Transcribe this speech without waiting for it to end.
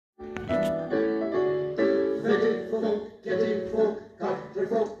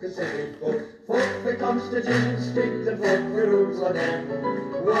Pacific folk. Folk for Constitution Street and folk for Jerusalem.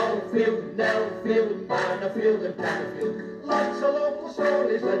 Wallfield, Nellfield, Manorfield and Canterfield. Lots of local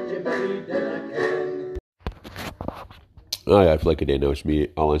stories that you may read in a can. Aye, I'd like to announce me,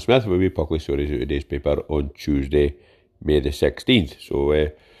 Alan Smith, will be publishing stories out of today's paper on Tuesday, May the 16th.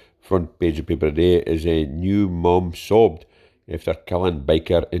 So, front page of the paper today is a new mum sobbed after killing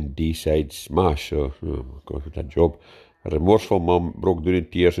biker in D-side smash. So, oh my God, what a job. A remorseful mum broke down in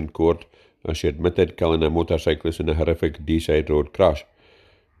tears in court as she admitted killing a motorcyclist in a horrific D-side road crash.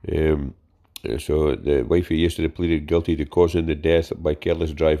 So the wifey yesterday pleaded guilty to causing the death by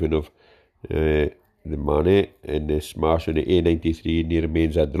careless driving of the money in the smash on the A93 near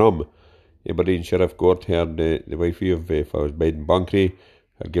Mains Drum. Aberdeen Sheriff Court heard the wifey of Biden Bunkley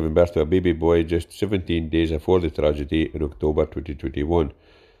had given birth to a baby boy just 17 days before the tragedy in October 2021.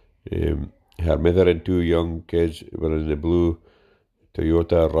 Her mother and two young kids were in the blue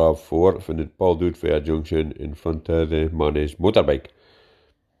Toyota RAV4 when it pulled out for a junction in front of the money's motorbike.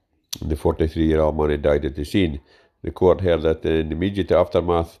 The 43-year-old money died at the scene. The court heard that in the immediate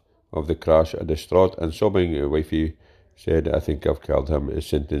aftermath of the crash, a distraught and sobbing wifey said, "I think I've killed him." His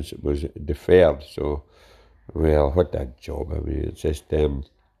sentence was deferred. So, well, what a job. I mean, it's just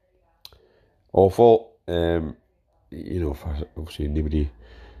awful. Obviously nobody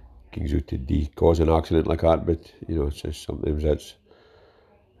goes out to cause an accident like that, but, it's just sometimes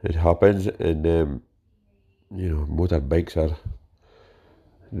it happens. And, motorbikes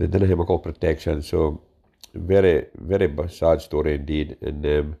they don't have chemical protection. So, very, very sad story indeed.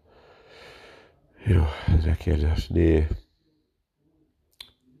 And,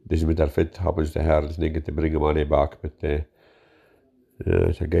 doesn't matter if it happens to her, it's not going to bring the money back, but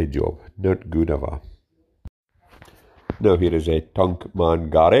it's a great job. Not good of her. Now here is a Tunk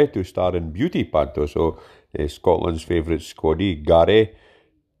Man Gary to star in Beauty Panto. So Scotland's favourite Scotty, Gary,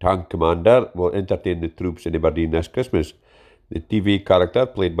 tank commander, will entertain the troops in Aberdeen this Christmas. The TV character,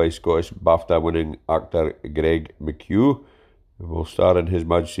 played by Scottish BAFTA-winning actor Greg McHugh, will star in His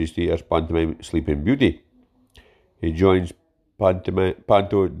Majesty's Theatre's pantomime Sleeping Beauty. He joins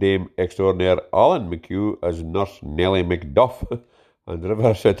panto dame extraordinaire Alan McHugh as Nurse Nellie McDuff and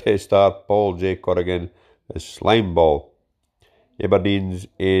River City star Paul J. Corrigan as Slimeball. Aberdeen's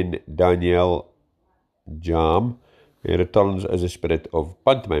own Danielle Jam returns as a spirit of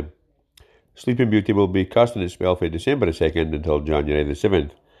pantomime. Sleeping Beauty will be casting its spell from December the 2nd until January the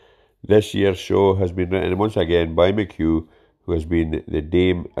 7th. This year's show has been written once again by McHugh, who has been the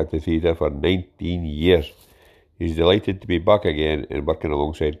dame at the theatre for 19 years. He's delighted to be back again and working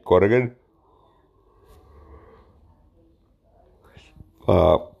alongside Corrigan.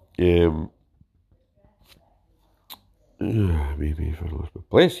 Maybe if I lost my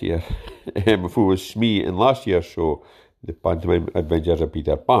place here. Who was Smee in last year's show, The Pantomime Adventures of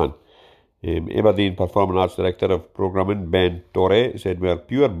Peter Pan. Aberdeen Performing Arts Director of Programming, Ben Torre, said, "We're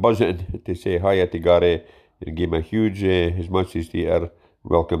pure buzzing to say hi to Gary and give him a huge His Majesty's Theatre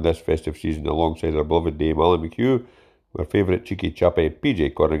welcome this festive season alongside our beloved dame Alan McHugh, our favourite cheeky chappie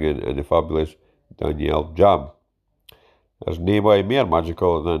PJ Corrigan and the fabulous Danielle Jam. There's no way more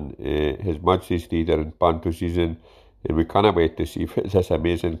magical than His Majesty's Theatre in Panto season, and we cannot wait to see what this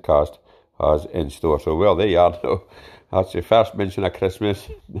amazing cast has in store." So, well, there you are now. That's the first mention of Christmas.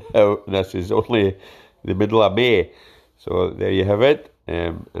 This is only the middle of May. So there you have it.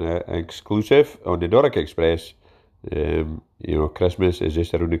 An exclusive on the Doric Express. Christmas is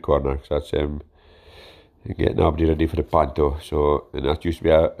just around the corner. So that's getting everybody ready for the panto. So, and that used to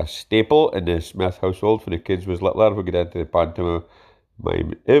be a staple in the Smith household when the kids was littler. We get into the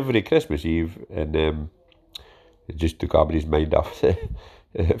pantomime every Christmas Eve, and it just took everybody's mind off the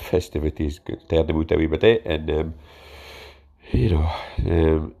festivities, turned them out a wee bit, and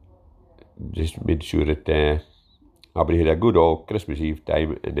just made sure that everybody had a good old Christmas Eve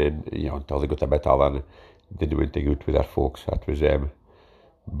time, and then, until they got a bit older and didn't want to go out with their folks. That was,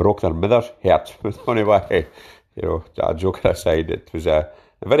 broke their mother's heart. Anyway, that joke aside, it was a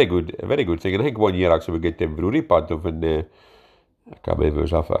very good thing. And I think one year actually we got the brewery panto when I can't remember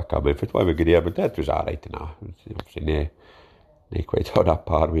if it was we got here, but that was alright now. Obviously, not quite on that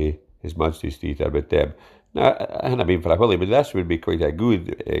par with His Majesty's Theatre, but I hadn't been for a while, but this would be quite a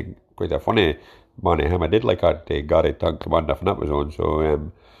good, quite a funny money. I did like that Gary Tank Commander when that was on, so I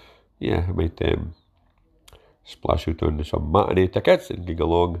might splash out on some matinee tickets and gig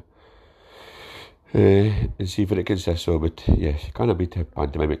along and see what it consists of. But yes, you can't beat a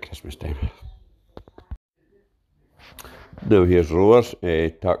pantomime at Christmas time. Now here's rowers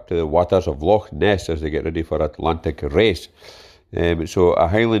tucked to the waters of Loch Ness as they get ready for Atlantic race. So a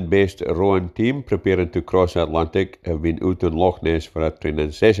Highland-based rowing team preparing to cross the Atlantic have been out in Loch Ness for a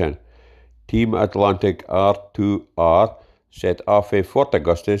training session. Team Atlantic R2R set off Fort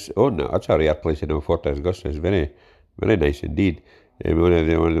Augustus. Oh no, that's a rare place, Fort Augustus. Very, very nice indeed.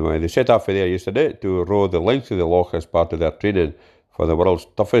 They set off there yesterday to row the length of the loch as part of their training for the world's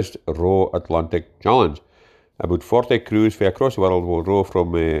toughest Row Atlantic Challenge. About 40 crews from across the world will row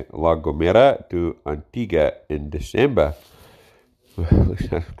from La Gomera to Antigua in December.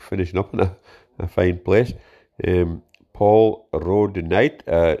 Finishing up in a fine place. Paul Rode Knight,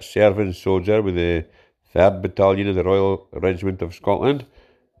 a serving soldier with the 3rd Battalion of the Royal Regiment of Scotland.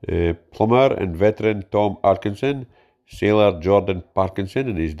 Plumber and veteran Tom Atkinson, sailor Jordan Parkinson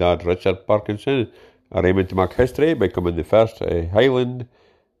and his dad Richard Parkinson are aiming to mark history by becoming the first Highland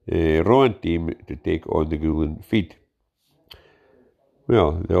rowing team to take on the grueling feat.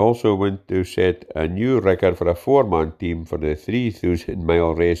 Well, they also went to set a new record for a 4-man team for the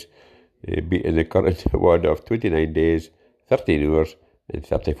 3,000-mile race, beating the current one of 29 days, 13 hours and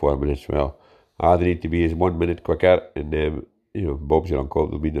 34 minutes. Well, they need to be as 1 minute quicker, and Bob's your uncle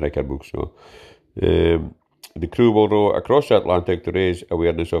will be in the record book. So the crew will row across the Atlantic to raise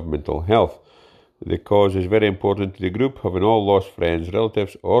awareness of mental health. The cause is very important to the group, having all lost friends,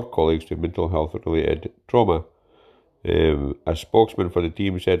 relatives or colleagues to mental health related trauma. A spokesman for the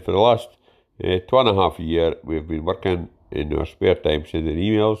team said, for the last 2.5 years, we've been working in our spare time, sending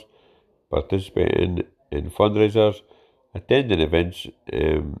emails, participating in fundraisers, attending events,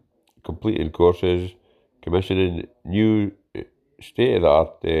 completing courses, commissioning new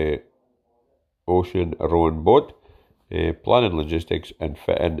state-of-the-art ocean rowing boat, planning logistics and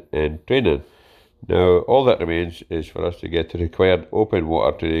fitting and training. Now, all that remains is for us to get the required open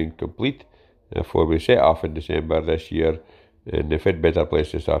water training complete before we set off in December this year, and if it better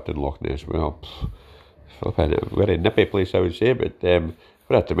place to start in Loch Ness. Well, a very nippy place I would say, but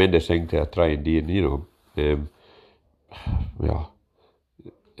for a tremendous thing to try and do, and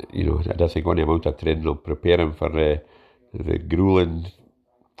I don't think any amount of training will prepare him for the grueling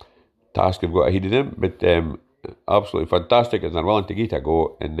task we've got ahead of them, but absolutely fantastic, and they're willing to give it a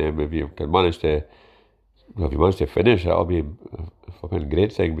go, and if you can manage to finish, that'll be a fucking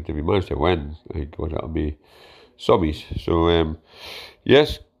great thing, but if you manage to win, that'll be summies. So,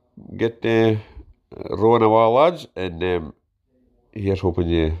 yes, get rowing a while, lads, and here's hoping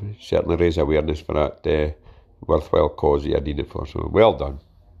you certainly raise awareness for that worthwhile cause you're doing it for, so well done.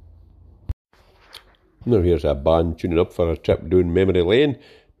 Now here's a band tuning up for a trip down memory lane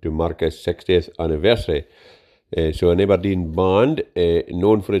to mark its 60th anniversary. So an Aberdeen band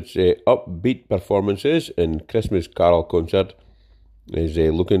known for its upbeat performances and Christmas carol concert is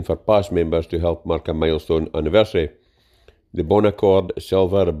looking for past members to help mark a milestone anniversary. The Bonaccord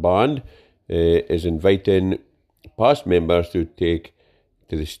Silver Band is inviting past members to take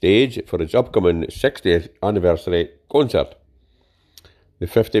to the stage for its upcoming 60th anniversary concert. The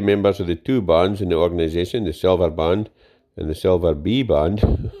 50 members of the two bands in the organisation, the Silver Band and the Silver B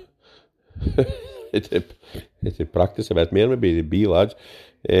Band, it's a practice a bit more, maybe the B lads.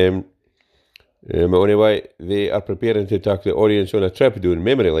 Anyway, they are preparing to take the audience on a trip down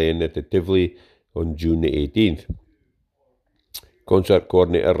memory lane at the Tivoli on June the 18th. Concert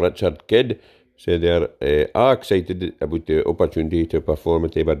coordinator Richard Kidd said they're excited about the opportunity to perform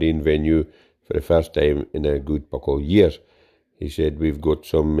at Aberdeen venue for the first time in a good couple of years. He said, we've got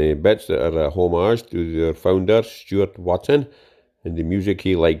some bits that are a homage to their founder, Stuart Watson, and the music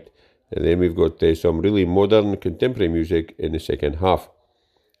he liked. And then we've got some really modern contemporary music in the second half.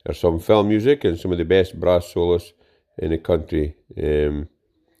 There's some film music and some of the best brass solos in the country. A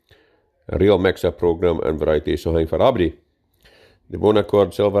real mix-up programme and variety song for everybody. The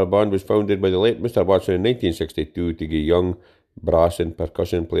Bonaccord Silver Band was founded by the late Mr. Watson in 1962 to give young brass and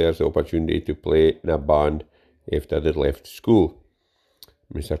percussion players the opportunity to play in a band after they'd left school.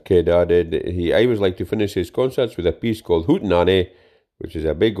 Mr. Kidd added, he always liked to finish his concerts with a piece called Hootenanny, which is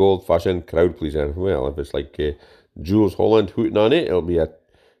a big old-fashioned crowd pleaser. Well, if it's like Jules Holland Hootenanny, it'll be a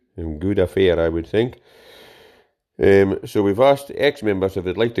good affair, I would think. So we've asked ex-members if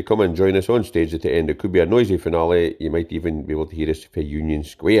they'd like to come and join us on stage at the end. It could be a noisy finale. You might even be able to hear us for Union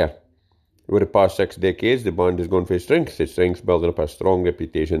Square. Over the past 6 decades, the band has gone from strength to strength, building up a strong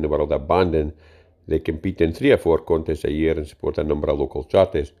reputation in the world of banding. They compete in 3 or 4 contests a year and support a number of local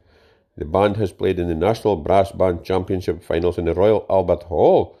charities. The band has played in the National Brass Band Championship finals in the Royal Albert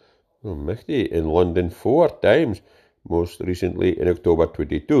Hall, in London 4 times, most recently in October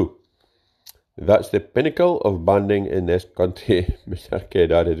 22. That's the pinnacle of banding in this country, Mr.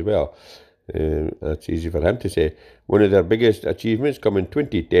 Kidd added as well. That's easy for him to say. One of their biggest achievements come in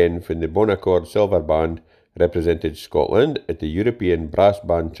 2010 from the Bonaccord Silver Band represented Scotland at the European Brass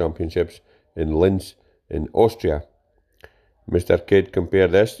Band Championships in Linz in Austria. Mr. Kidd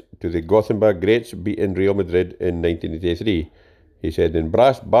compared this to the Gothenburg Greats beating Real Madrid in 1983. He said, in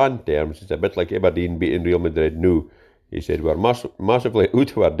brass band terms, it's a bit like Aberdeen beating Real Madrid now. He said, we're massively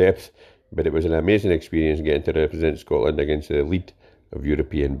out of our depth, but it was an amazing experience getting to represent Scotland against the elite of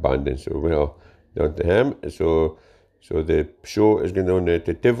European banding. So, well done to him. So the show is going on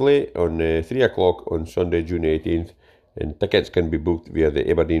to Tivoli on 3 o'clock on Sunday, June 18th, and tickets can be booked via the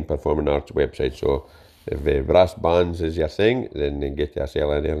Aberdeen Performing Arts website. So if brass bands is your thing, then get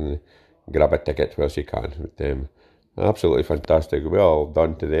yourself in there and grab a ticket whilst you can. But, absolutely fantastic. Well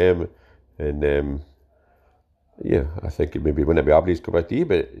done to them. And yeah, I think it maybe wouldn't be Aberdeen's cup of tea,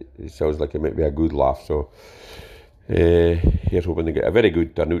 but it sounds like it might be a good laugh. So here's hoping they get a very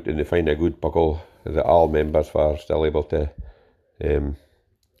good turnout and they find a good buckle that all members are still able to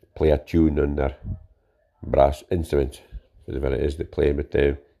play a tune on their brass instruments, whatever it is they play. But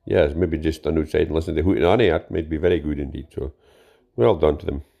yeah, it's maybe just stand outside and listen to Hootin' Annie. That might be very good indeed. So well done to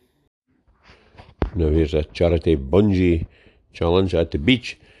them. Now here's a charity bungee challenge at the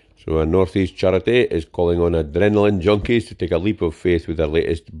beach. So a Northeast charity is calling on adrenaline junkies to take a leap of faith with their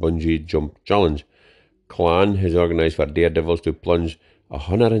latest bungee jump challenge. Clan has organised for daredevils to plunge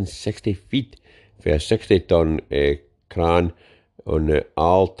 160 feet for a 60-ton crane on the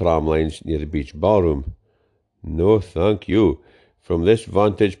Al tram lines near the beach ballroom. No thank you. From this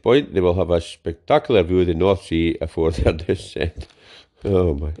vantage point, they will have a spectacular view of the North Sea afore their descent.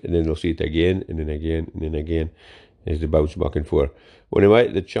 Oh my, and then they'll see it again, and then again, and then again, as they bounce back and forth. Well,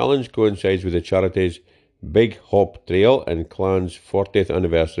 anyway, the challenge coincides with the charity's Big Hop Trail and Clan's 40th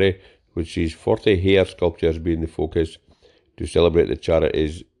anniversary, which sees 40 hair sculptures being the focus to celebrate the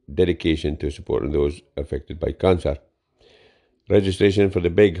charity's dedication to supporting those affected by cancer. Registration for the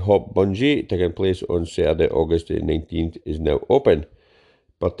Big Hop Bungee, taking place on Saturday, August 19th, is now open.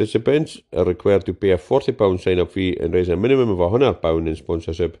 Participants are required to pay a £40 sign-up fee and raise a minimum of £100 in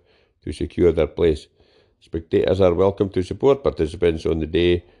sponsorship to secure their place. Spectators are welcome to support participants on the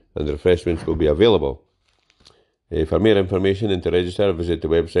day, and refreshments will be available. For more information and to register, visit the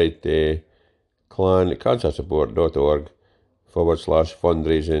website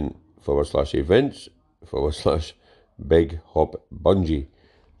clancancersupport.org/fundraising/events/Big Hop Bungee.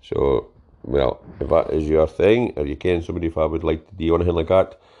 So, well, if that is your thing, or you can somebody if I would like to do anything like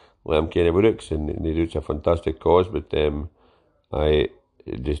that, let them Kenny Woodocks, and they do. It's a fantastic cause, but I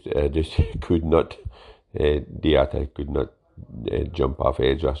just could not do that. I could not jump off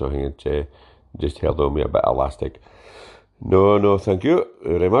edge or something. It just held on me a bit elastic. No, thank you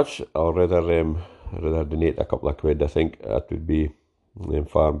very much. I'll rather donate a couple of quid. I think that would be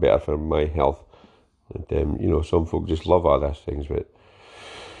far better for my health. And some folk just love all those things, but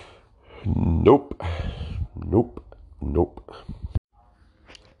nope.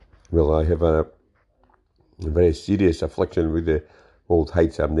 Well, I have a very serious affliction with the old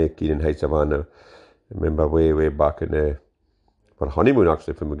Heights of Neck and Heights of Anna. I remember way back in for honeymoon,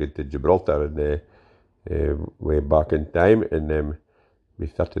 actually, when we get to Gibraltar, and way back in time, and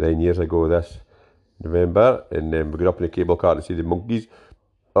 39 years ago this November, and we got up in the cable car to see the monkeys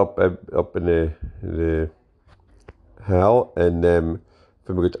up in the hill, and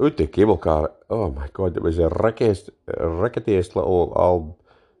when we got out the cable car, oh my God, it was the ricketiest little old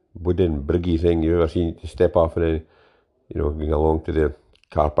wooden briggy thing you've ever seen to step off and then, going along to the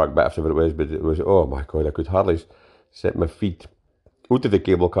car park bit, whatever it was, but it was, oh my God, I could hardly set my feet out of the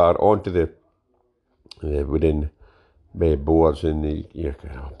cable car onto the wooden boards, and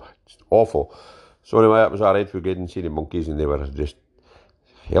it's awful. So anyway, that was alright. We didn't see the monkeys, and they were just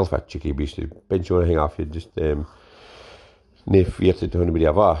hell of a cheeky beast. To pinch anything off you, just no fear to anybody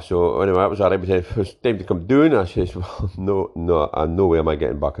of that. So anyway, that was alright. But it was time to come down. I says, well, no way am I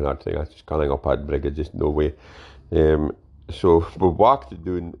getting back on that thing. I just can't hang up that brig. Just no way. So we walked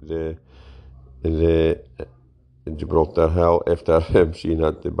down the Gibraltar Hill after seeing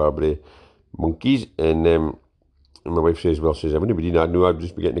that the Barbary monkeys, and my wife says, I wouldn't be doing that. No, I'd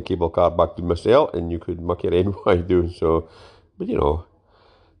just be getting the cable car back to myself, and you could muck your end while doing so. But we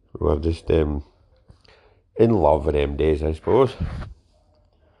were just in love with them days, I suppose.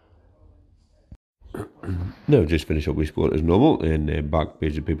 Now, just finish up with sport as normal, and back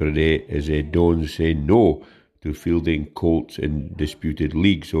page of the paper today is Dons saying no to fielding Colts in disputed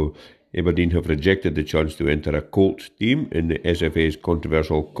league. So Aberdeen have rejected the chance to enter a Colts team in the SFA's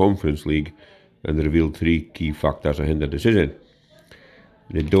controversial Conference League, and revealed three key factors behind their decision.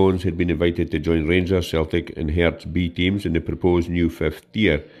 The Dons had been invited to join Rangers, Celtic and Hearts B teams in the proposed new fifth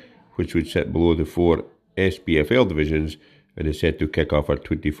tier, which would sit below the four SPFL divisions and is set to kick off our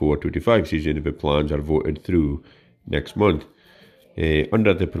 24-25 season if the plans are voted through next month.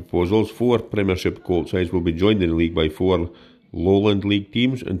 Under the proposals, 4 Premiership court sides will be joined in the league by 4 Lowland League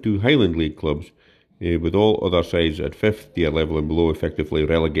teams and 2 Highland League clubs, with all other sides at 5th tier level and below effectively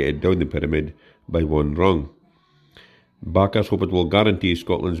relegated down the pyramid by 1 rung. Backers hope it will guarantee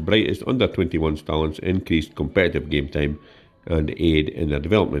Scotland's brightest under-21 talents increased competitive game time and aid in their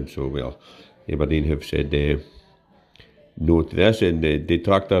development. So, well, Aberdeen have said no to this, and the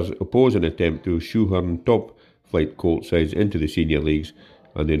detractors oppose an attempt to shoehorn top-flight colt sides into the senior leagues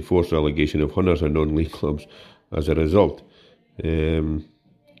and the enforced relegation of hunters and non-league clubs as a result.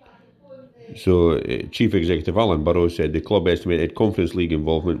 Chief Executive Alan Burrows said the club estimated Conference League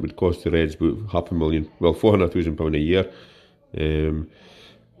involvement would cost the Reds about £400,000 a year, an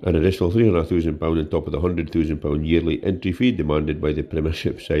additional £300,000 on top of the £100,000 yearly entry fee demanded by the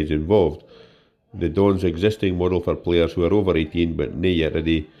Premiership sides involved. The Dons' existing model for players who are over 18 but not yet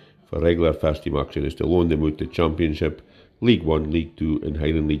ready for regular first-team action is to loan them out to Championship, League 1, League 2 and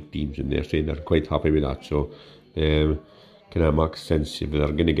Highland League teams, and they're saying they're quite happy with that. So kind of makes sense if they're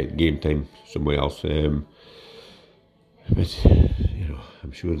going to get game time somewhere else. But,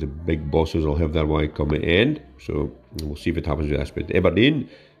 I'm sure the big bosses will have their way come at the end, so we'll see if it happens with this. But Aberdeen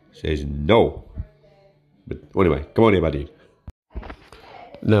says no. But anyway, come on Aberdeen.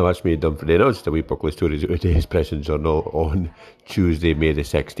 Now that's me done for the announced a wee buckle stories out of today's Press and Journal on Tuesday, May the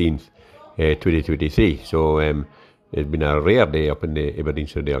 16th, 2023. So it's been a rare day up in the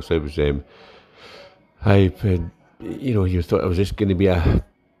Aberdeenshire there. So it was, you thought it was just going to be a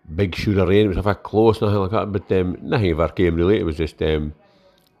big shoot of rain. It was a bit close, nothing like that, but nothing ever came really. It was just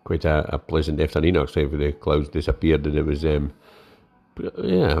quite a pleasant afternoon actually, where the clouds disappeared and it was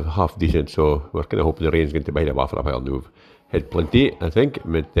half decent. So we're kind of hoping the rain's going to bite a while for a while now. We've had plenty, I think,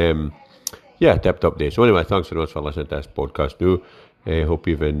 but tipped up day. So anyway, thanks very much for listening to this podcast now. I hope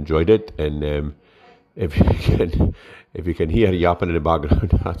you've enjoyed it, and if you can hear yapping in the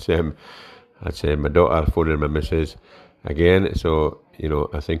background, that's my daughter phoning my missus again. So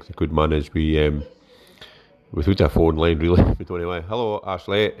I think the good man is without a phone line really. But anyway, hello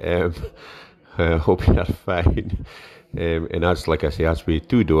Ashley. Hope you're fine. And that's, like I say, that's with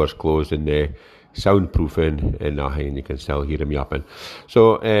 2 doors closed and soundproofing and nothing, you can still hear him yapping.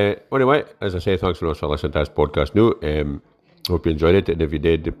 So anyway, as I say, thanks very much for listening to this podcast now. Hope you enjoyed it, and if you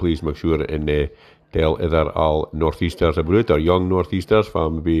did, please make sure and tell either all Northeasters about it or young Northeasters for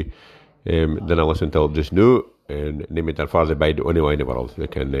maybe didn't listen till just now, and name it their farther by anywhere in the world. They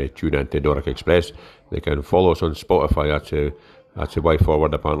can tune in to Doric Express. They can follow us on Spotify. That's the way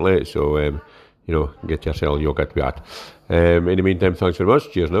forward apparently. So get yourself yogurt with that. In the meantime, thanks very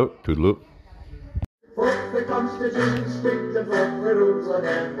much. Cheers now. Toodaloo. Fuck the Constitution, stick to fuck the rules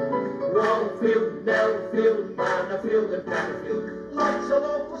again. Wallfield, Nellfield, Manorfield and Canterfield. Lots of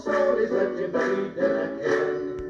local stories that you made in a can.